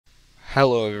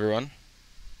Hello everyone.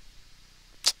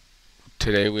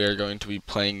 Today we are going to be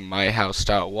playing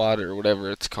myhouse.wad or whatever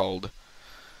it's called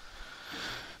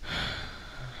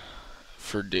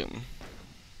for Doom.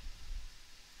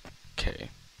 Okay.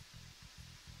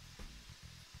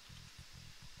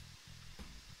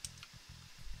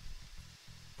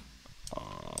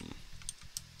 Um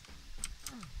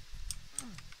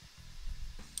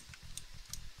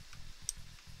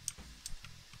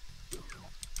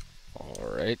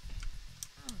Alright.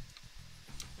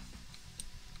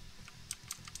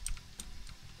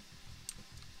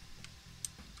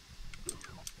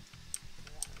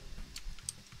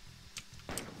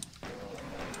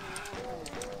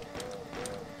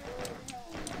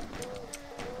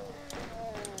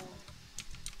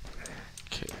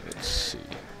 Okay, let's see.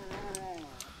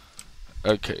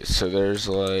 Okay, so there's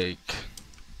like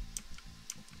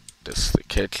this is the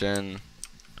kitchen.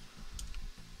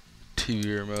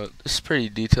 TV remote. This is pretty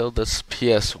detailed. That's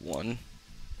PS1.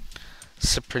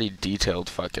 It's a pretty detailed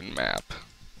fucking map.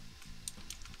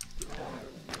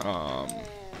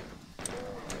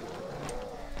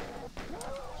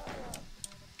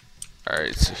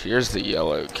 Alright, so here's the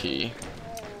yellow key.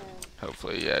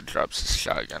 Hopefully, yeah, it drops his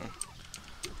shotgun.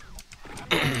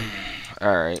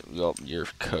 Alright, well, you're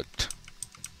cooked.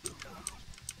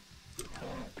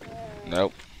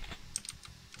 Nope.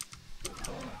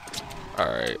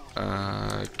 Alright,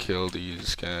 kill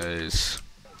these guys.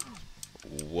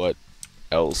 What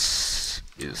else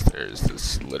is there? Is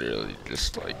this literally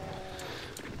just like...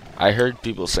 I heard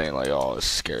people saying like, oh, a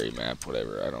scary map,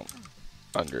 whatever. I don't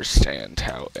understand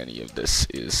how any of this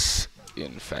is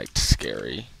in fact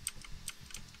scary.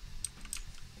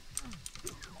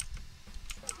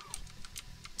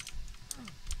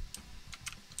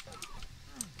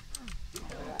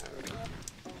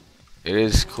 It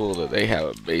is cool that they have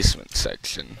a basement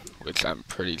section, which I'm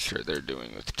pretty sure they're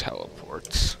doing with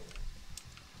teleports.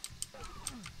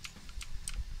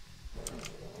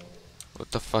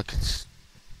 What the fuck is...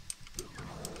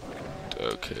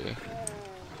 Okay.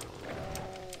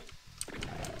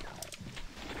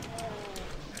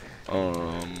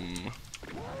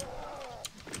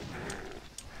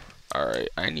 Alright,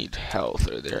 I need health.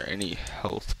 Are there any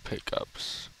health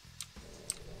pickups?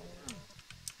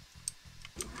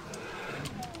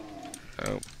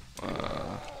 Oh,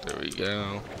 there we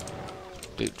go.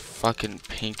 Dude, fucking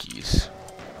pinkies.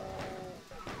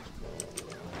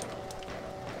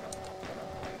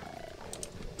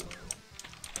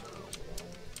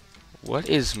 What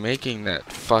is making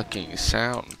that fucking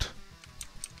sound?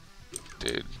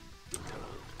 Dude.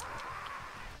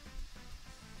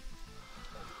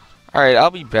 Alright, I'll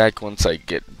be back once I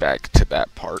get back to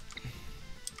that part.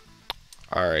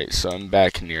 Alright, so I'm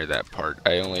back near that part.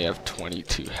 I only have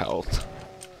 22 health,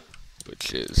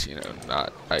 which is, you know,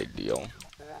 not ideal.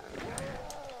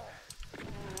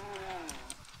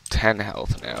 10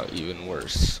 health now, even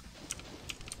worse.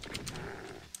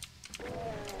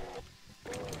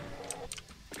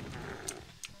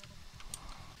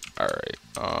 Alright,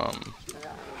 oh,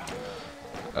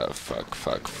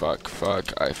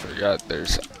 fuck. I forgot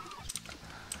there's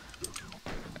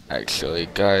actually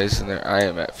guys in there. I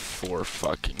am at 4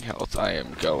 fucking health. I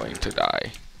am going to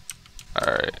die.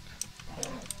 Alright.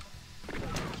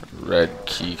 Red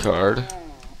key card.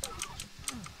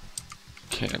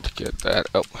 Can't get that.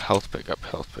 Oh, health pickup.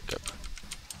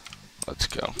 Let's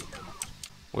go.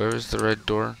 Where is the red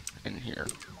door? In here.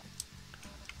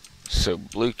 So,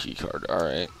 blue key card.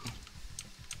 Alright.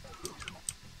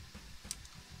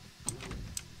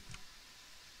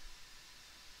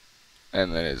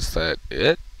 And then is that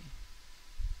it?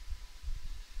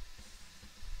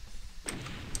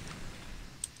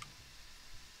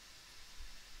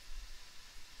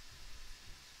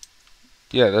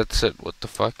 Yeah, that's it. What the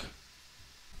fuck?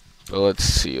 But let's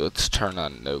see. Let's turn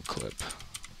on no clip.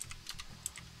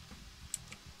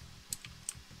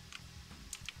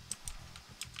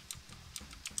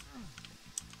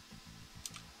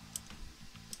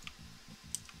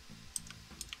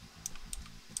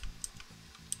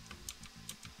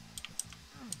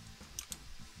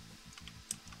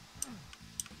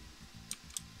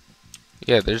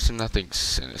 Yeah, there's nothing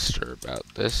sinister about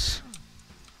this.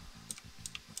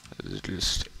 It's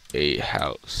just a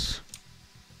house.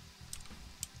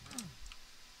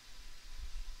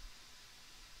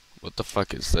 What the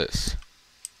fuck is this?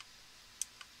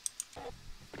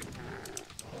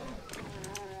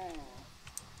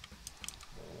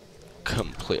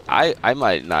 I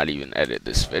might not even edit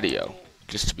this video,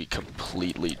 just to be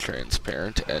completely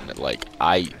transparent, and like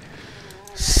I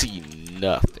see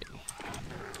nothing.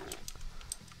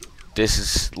 This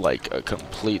is like a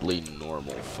completely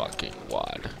normal fucking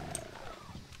WAD.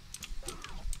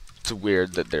 It's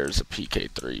weird that there's a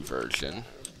PK3 version,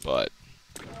 but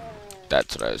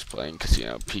that's what I was playing, because, you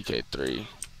know, PK3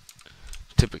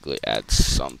 typically adds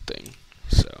something,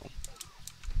 so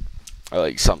I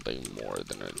like something more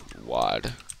than a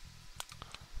WAD,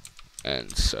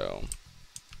 and so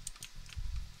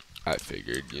I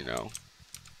figured, you know,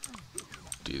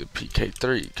 do the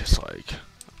PK3, because, like,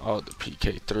 oh, the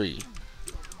PK3,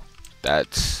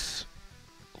 that's,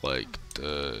 like,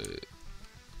 the,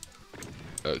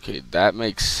 okay, that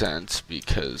makes sense,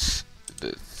 because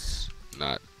that's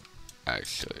not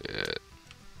actually it.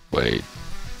 Wait.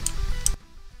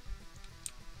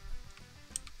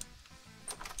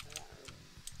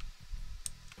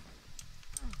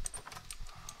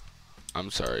 I'm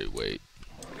sorry, wait.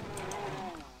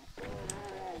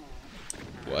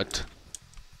 What?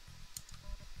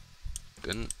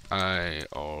 Didn't I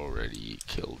already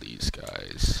kill these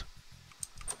guys?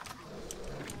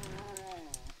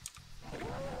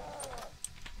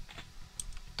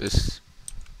 This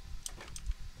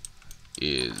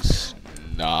is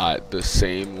not the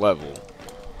same level.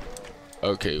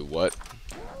 Okay, what?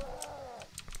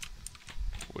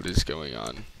 What is going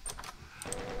on?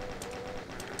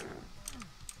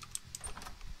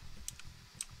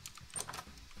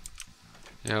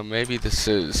 You know, maybe this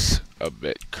is a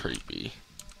bit creepy.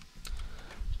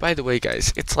 By the way,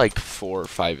 guys, it's like 4 or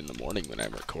 5 in the morning when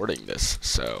I'm recording this,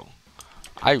 so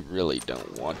I really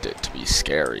don't want it to be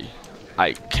scary.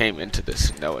 I came into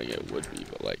this knowing it would be,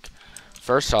 but like,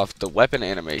 first off, the weapon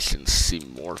animations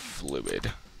seem more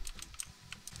fluid.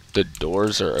 The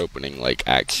doors are opening like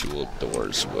actual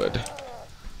doors would.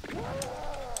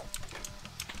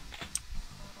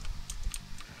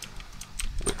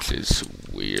 Which is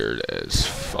weird as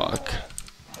fuck.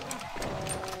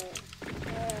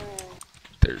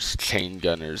 There's chain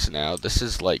gunners now. This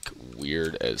is like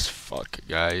weird as fuck,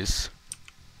 guys.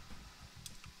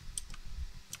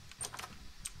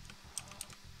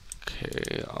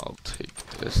 Okay, I'll take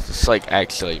this. This is like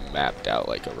actually mapped out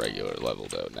like a regular level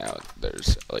though. Now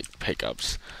there's like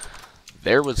pickups.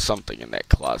 There was something in that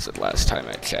closet last time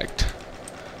I checked.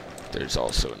 There's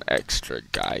also an extra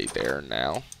guy there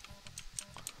now.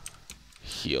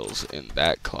 Heals in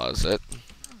that closet.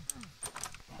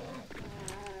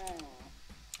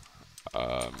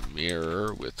 A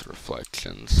mirror with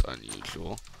reflections,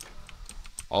 unusual.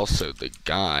 Also, the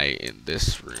guy in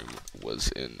this room was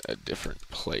in a different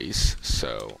place,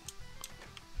 so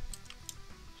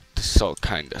this is all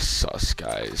kinda sus,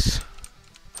 guys.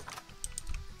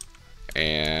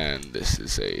 And this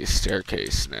is a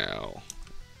staircase now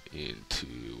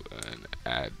into an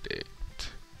attic.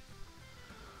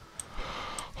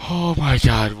 Oh my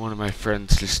god, one of my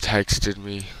friends just texted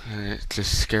me, and it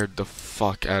just scared the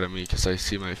fuck out of me because I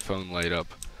see my phone light up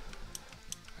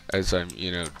as I'm,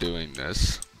 you know, doing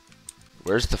this.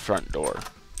 Where's the front door?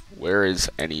 Where is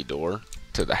any door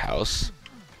to the house?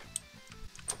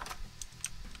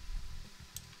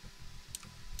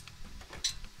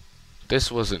 This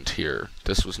wasn't here.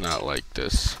 This was not like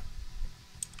this.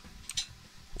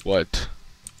 What?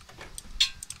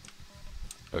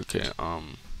 Okay,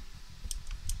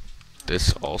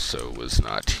 this also was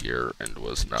not here and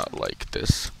was not like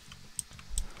this.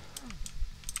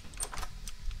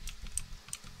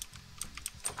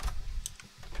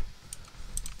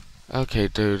 Okay,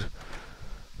 dude.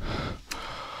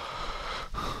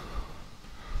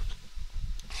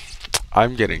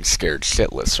 I'm getting scared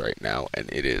shitless right now,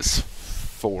 and it is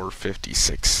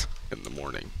 4:56 in the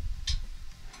morning.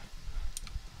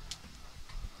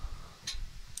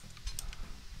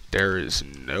 There is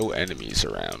no enemies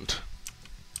around.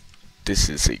 This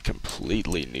is a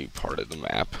completely new part of the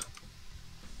map.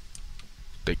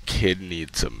 The kid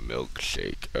needs a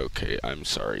milkshake. Okay, I'm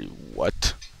sorry,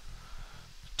 what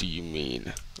do you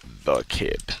mean, the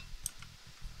kid?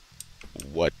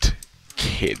 What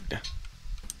kid?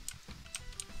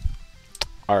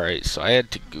 Alright, so I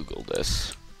had to Google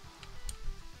this.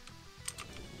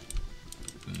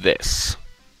 This.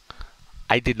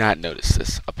 I did not notice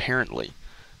this. Apparently,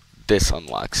 this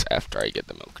unlocks after I get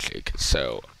the milkshake,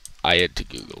 so I had to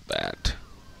Google that.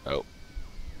 Oh.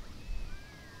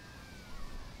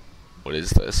 What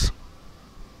is this?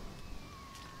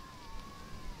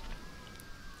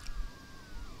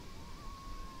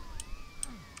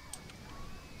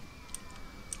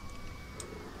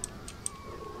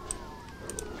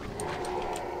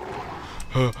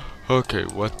 Okay,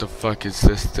 what the fuck is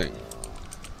this thing?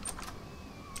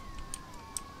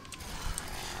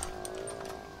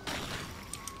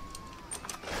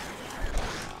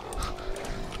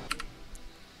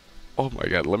 Oh my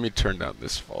god, let me turn down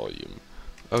this volume.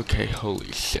 Okay,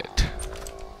 holy shit.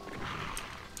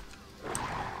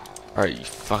 Alright, you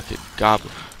fucking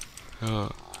goblin. Oh,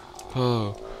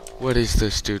 oh, what is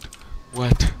this, dude?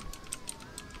 What?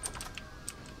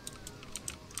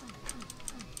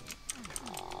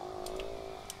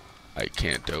 I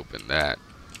can't open that.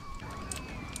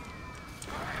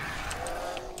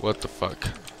 What the fuck?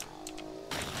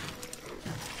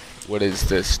 What is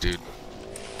this, dude?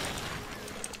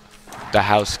 The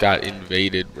house got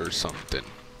invaded or something.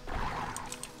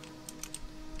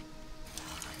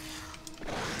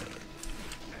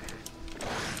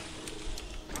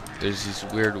 There's these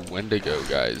weird Wendigo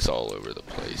guys all over the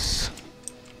place.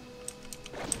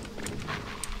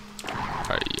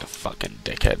 Alright, you fucking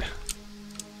dickhead.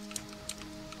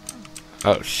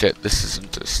 Oh shit, this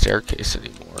isn't a staircase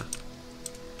anymore.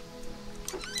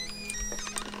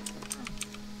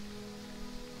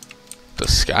 The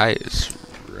sky is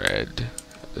red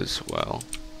as well.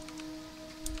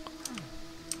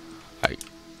 I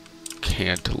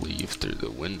can't leave through the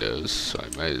windows, so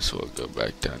I might as well go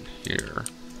back down here.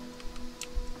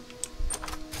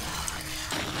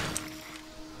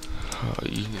 Oh,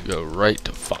 you can go right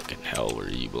to fucking hell where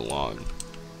you belong.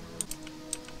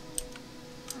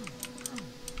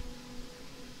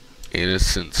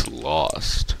 Innocence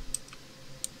lost.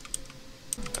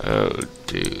 Oh,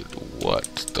 dude, what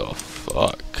the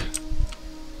fuck?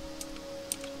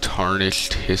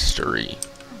 Tarnished history.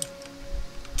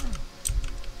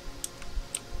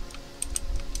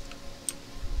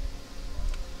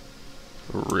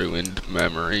 Ruined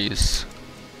memories.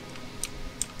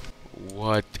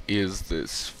 What is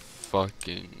this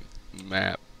fucking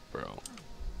map, bro?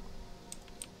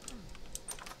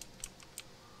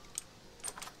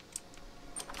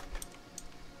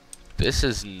 This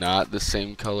is not the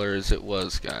same color as it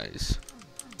was, guys.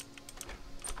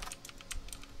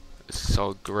 This is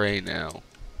all gray now.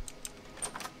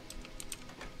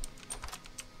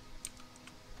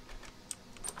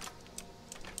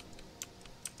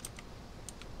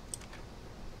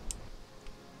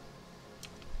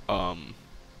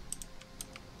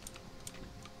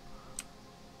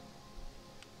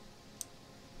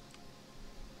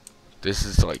 This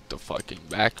is like the fucking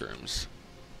back rooms.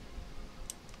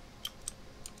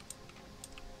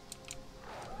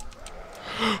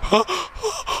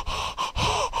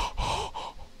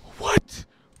 What?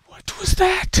 What was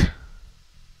that?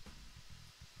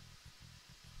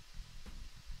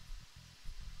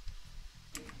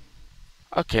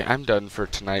 Okay, I'm done for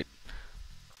tonight.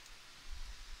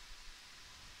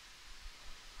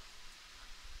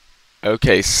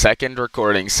 Okay, second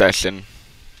recording session.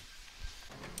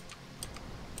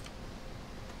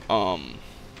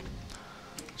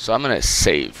 So I'm gonna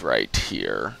save right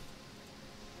here.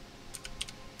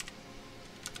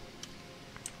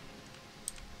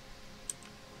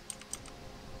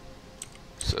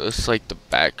 So this is like the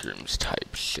backrooms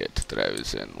type shit that I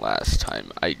was in last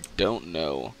time. I don't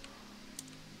know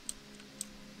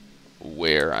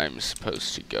where I'm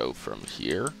supposed to go from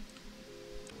here.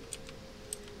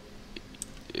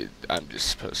 I'm just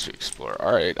supposed to explore.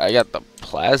 Alright, I got the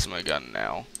plasma gun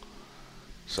now.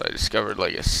 So I discovered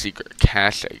like a secret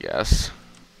cache, I guess.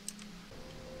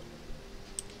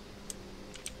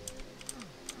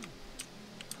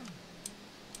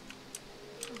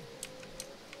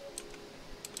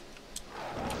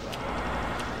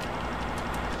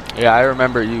 Yeah, I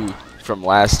remember you from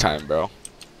last time, bro.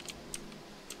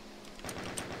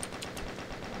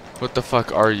 What the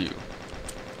fuck are you?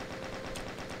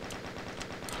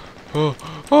 Oh,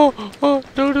 oh, oh,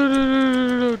 no, no, no, no,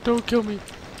 no, no, don't kill me.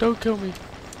 Don't kill me.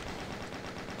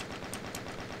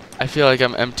 I feel like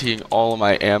I'm emptying all of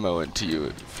my ammo into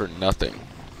you for nothing.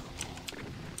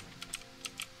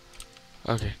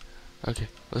 Okay, okay,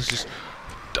 let's just...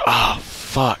 Ah,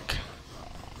 fuck.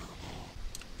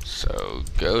 So,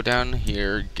 go down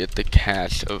here, get the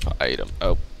cache of item.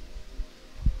 Oh.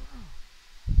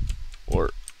 Or,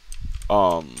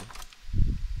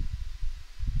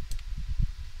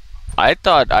 I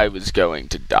thought I was going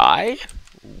to die?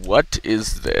 What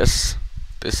is this?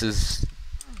 This is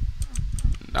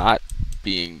not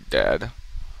being dead.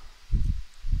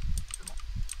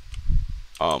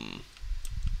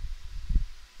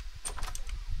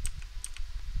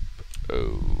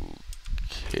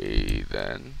 Okay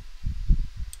then.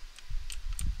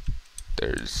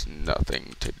 There's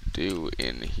nothing to do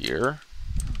in here.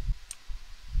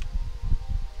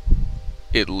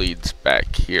 It leads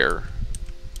back here.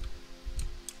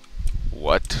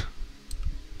 What?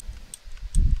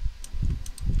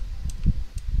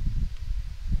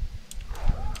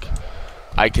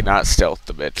 I cannot stealth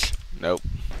the bitch. Nope.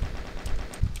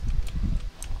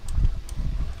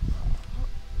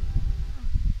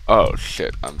 Oh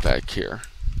shit, I'm back here.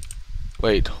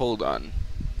 Wait, hold on.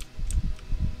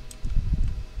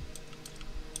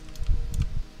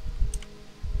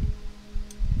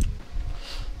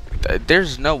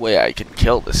 There's no way I can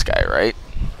kill this guy, right?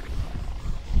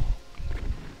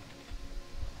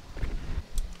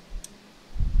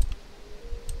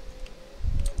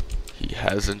 He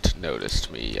hasn't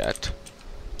noticed me yet,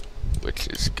 which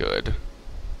is good.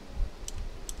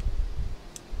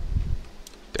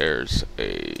 There's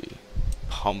a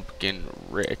pumpkin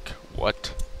Rick.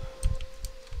 What?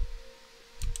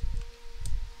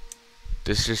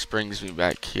 This just brings me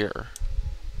back here.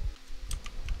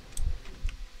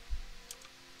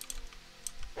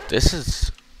 This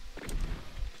is...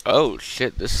 Oh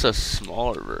shit, this is a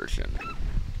smaller version.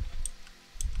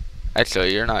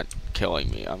 Actually, you're not killing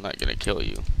me. I'm not gonna kill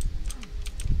you.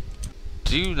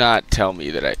 Do not tell me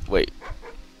that I... Wait.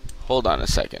 Hold on a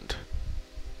second.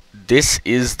 This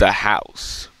is the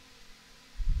house.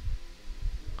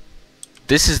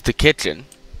 This is the kitchen.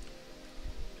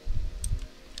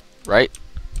 Right?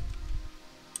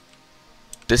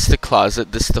 This is the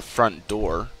closet. This is the front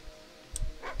door.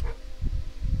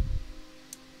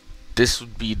 This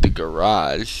would be the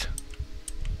garage.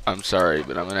 I'm sorry,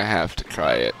 but I'm gonna have to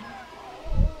try it.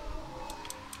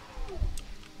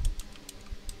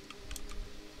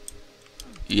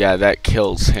 Yeah, that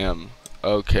kills him.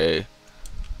 Okay.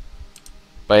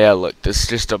 But yeah, look, this is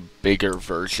just a bigger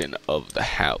version of the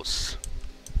house.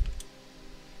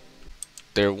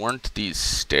 There weren't these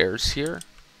stairs here,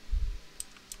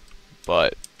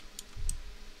 but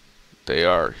they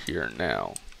are here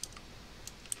now.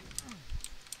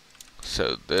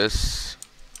 So this...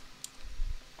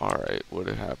 Alright, what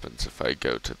happens if I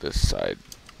go to this side?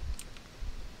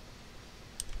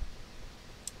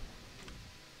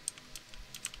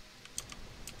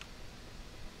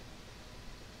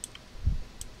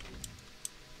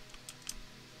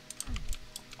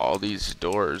 All these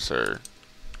doors are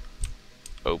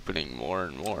opening more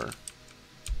and more.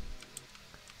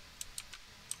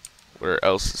 Where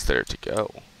else is there to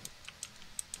go?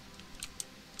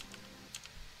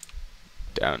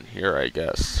 Down here, I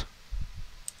guess.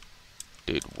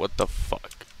 Dude, what the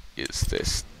fuck is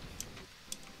this?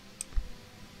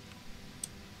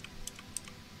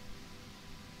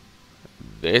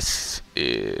 This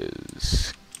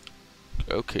is...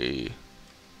 Okay.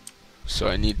 So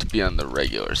I need to be on the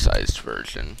regular sized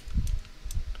version.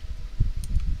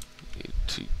 Need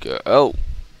to go... Oh!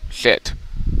 Shit.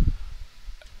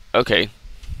 Okay.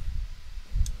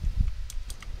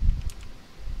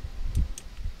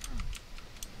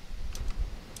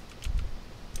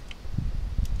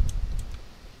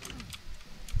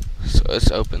 So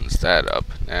this opens that up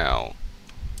now.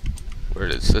 Where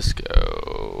does this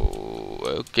go?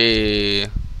 Okay.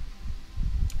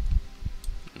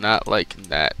 Not like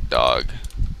that, dog.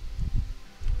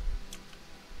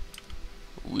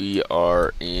 We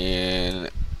are in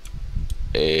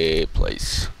a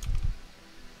place.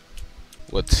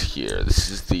 What's here? This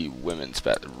is the women's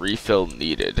bathroom. Refill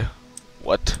needed.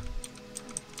 What?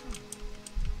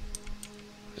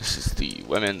 This is the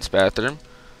women's bathroom.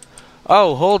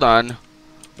 Oh, hold on.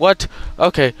 What?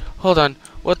 Okay, hold on.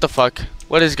 What the fuck?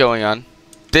 What is going on?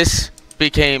 This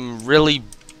became really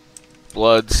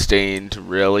blood-stained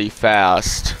really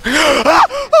fast.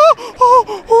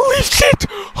 Holy shit!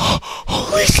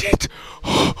 Holy shit!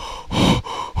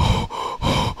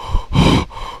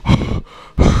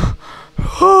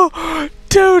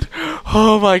 Dude!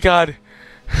 Oh my god.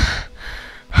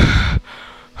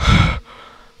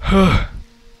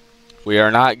 We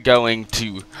are not going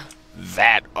to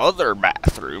that other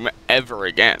bathroom ever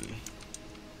again.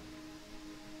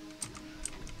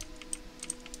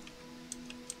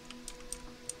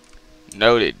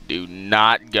 Noted, do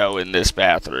not go in this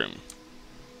bathroom.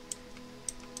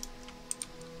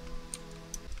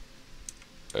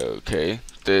 Okay,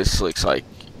 this looks like...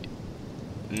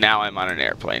 Now I'm on an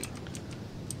airplane.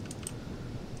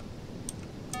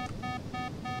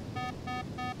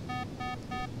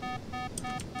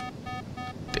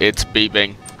 It's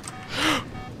beeping.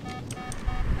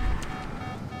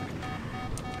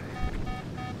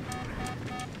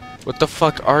 What the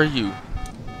fuck are you?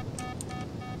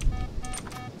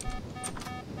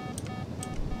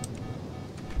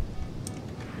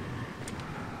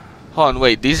 Hold on,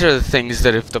 wait, these are the things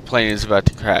that if the plane is about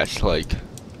to crash, like...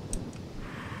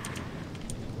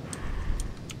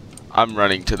 I'm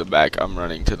running to the back, I'm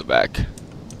running to the back.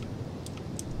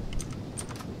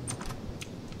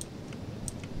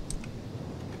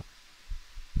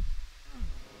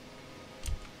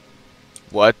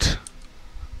 What?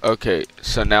 Okay,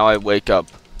 so now I wake up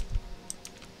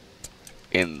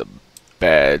in the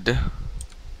bed.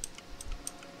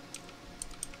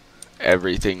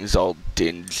 Everything's all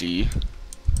dingy.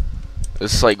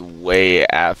 It's like way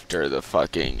after the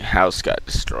fucking house got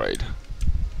destroyed.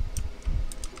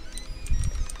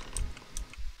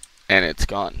 and it's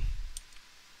gone.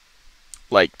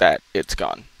 Like that, it's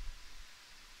gone.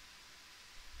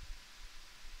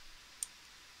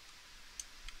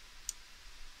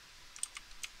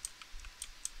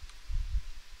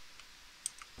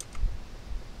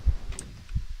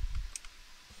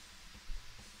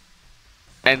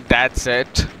 And that's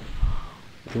it.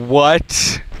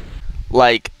 What?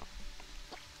 Like,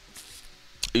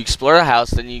 you explore the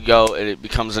house, then you go and it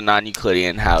becomes a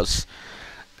non-Euclidean house.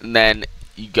 And then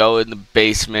you go in the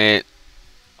basement,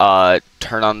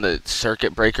 turn on the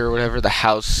circuit breaker or whatever, the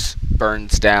house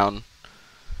burns down,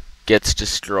 gets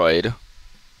destroyed,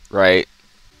 right?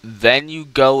 Then you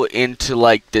go into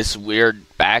like this weird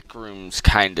backrooms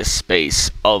kind of space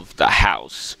of the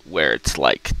house where it's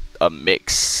like a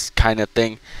mix kind of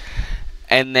thing.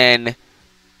 And then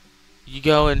you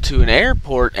go into an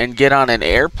airport and get on an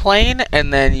airplane,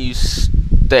 and then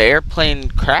the airplane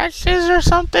crashes or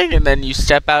something, and then you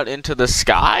step out into the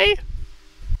sky?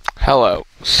 Hello.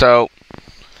 So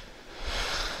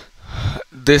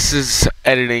this is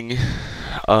editing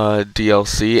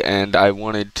DLC, and I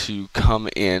wanted to come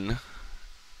in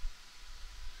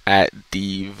at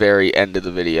the very end of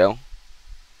the video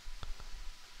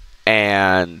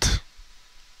and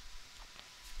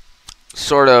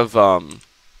sort of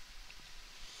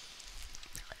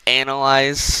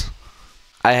analyze.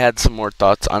 I had some more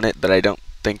thoughts on it that I don't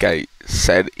think I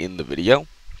said in the video.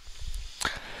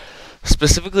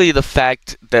 Specifically the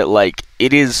fact that, like,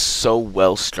 it is so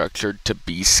well structured to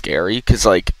be scary, because,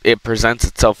 like, it presents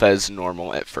itself as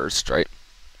normal at first, right?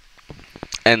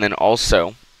 And then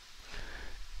also,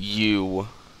 you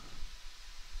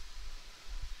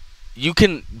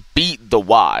can beat the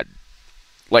WAD,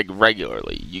 like,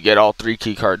 regularly. You get all 3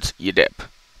 key cards, you dip.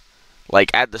 Like,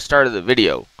 at the start of the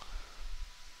video,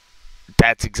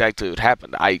 that's exactly what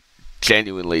happened. I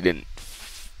genuinely didn't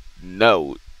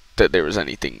know that there was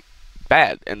anything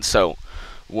bad. And so,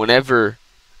 whenever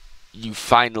you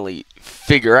finally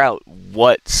figure out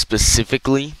what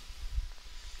specifically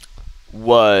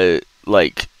was,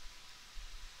 like,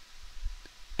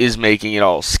 is making it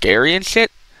all scary and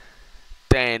shit,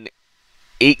 then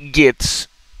it gets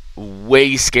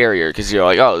way scarier, because you're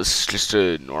like, oh, this is just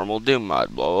a normal Doom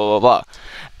mod, blah, blah, blah, blah.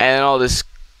 And then all this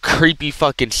creepy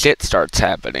fucking shit starts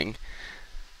happening.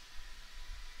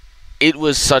 It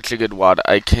was such a good WAD.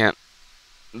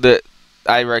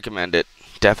 I recommend it.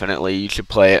 Definitely, you should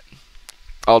play it.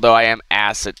 Although I am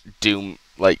ass at Doom,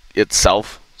 like,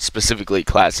 itself. Specifically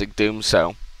classic Doom,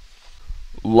 so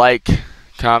like,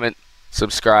 comment,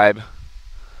 subscribe,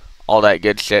 all that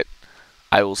good shit.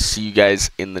 I will see you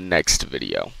guys in the next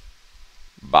video.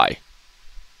 Bye.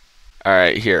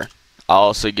 Alright, here. I'll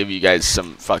also give you guys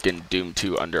some fucking Doom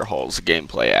 2 Underholes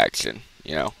gameplay action,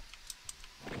 you know?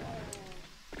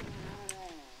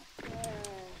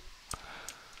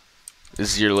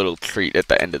 This is your little treat at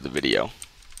the end of the video.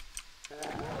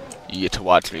 You get to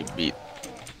watch me beat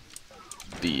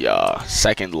the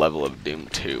second level of Doom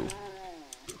 2.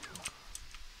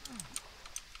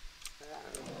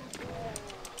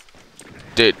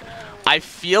 Dude, I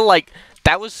feel like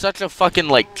that was such a fucking,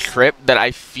 like, trip that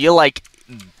I feel like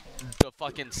the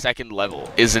fucking second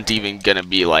level isn't even gonna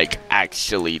be, like,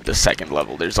 actually the second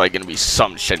level. There's, like, gonna be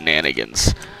some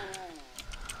shenanigans.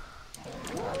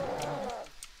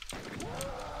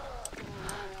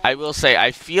 I will say,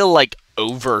 I feel, like,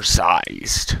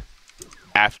 oversized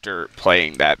after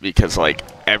playing that, because, like,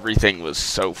 everything was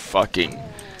so fucking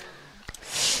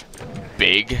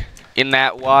big in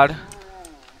that WAD.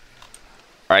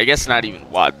 Or I guess not even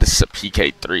WAD, this is a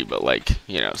PK3, but, like,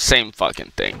 you know, same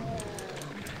fucking thing.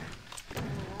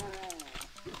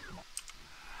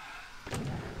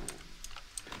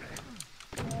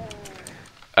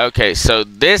 Okay, so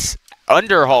this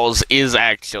Underholes is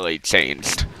actually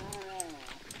changed.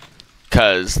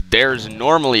 Because there's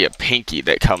normally a pinky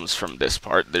that comes from this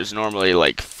part. There's normally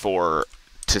like 4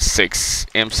 to 6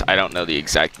 imps. I don't know the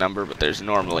exact number, but there's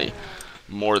normally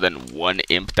more than 1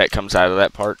 imp that comes out of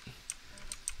that part.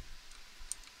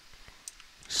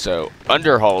 So,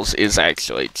 Underholes is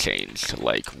actually changed.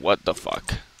 Like, what the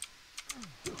fuck?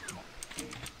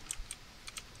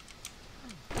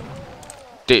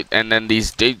 Dude, and then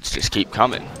these dudes just keep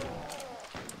coming.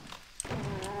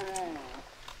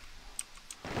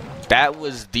 That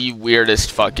was the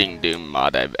weirdest fucking Doom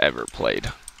mod I've ever played.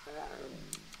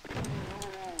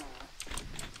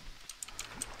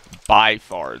 By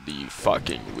far the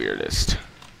fucking weirdest.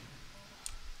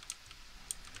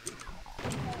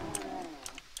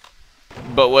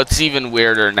 But what's even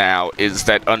weirder now is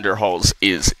that Underholes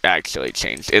is actually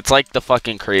changed. It's like the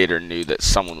fucking creator knew that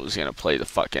someone was gonna play the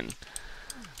fucking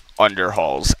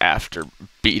Underholes after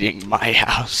beating My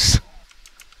House.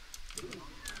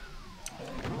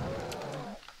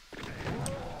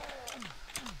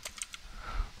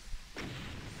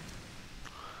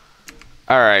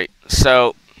 Alright,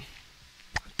 so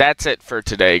that's it for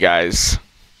today, guys.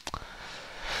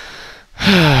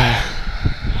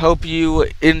 Hope you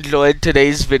enjoyed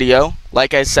today's video.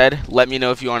 Like I said, let me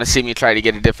know if you want to see me try to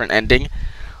get a different ending.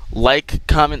 Like,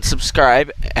 comment,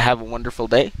 subscribe. Have a wonderful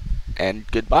day, and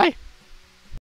goodbye.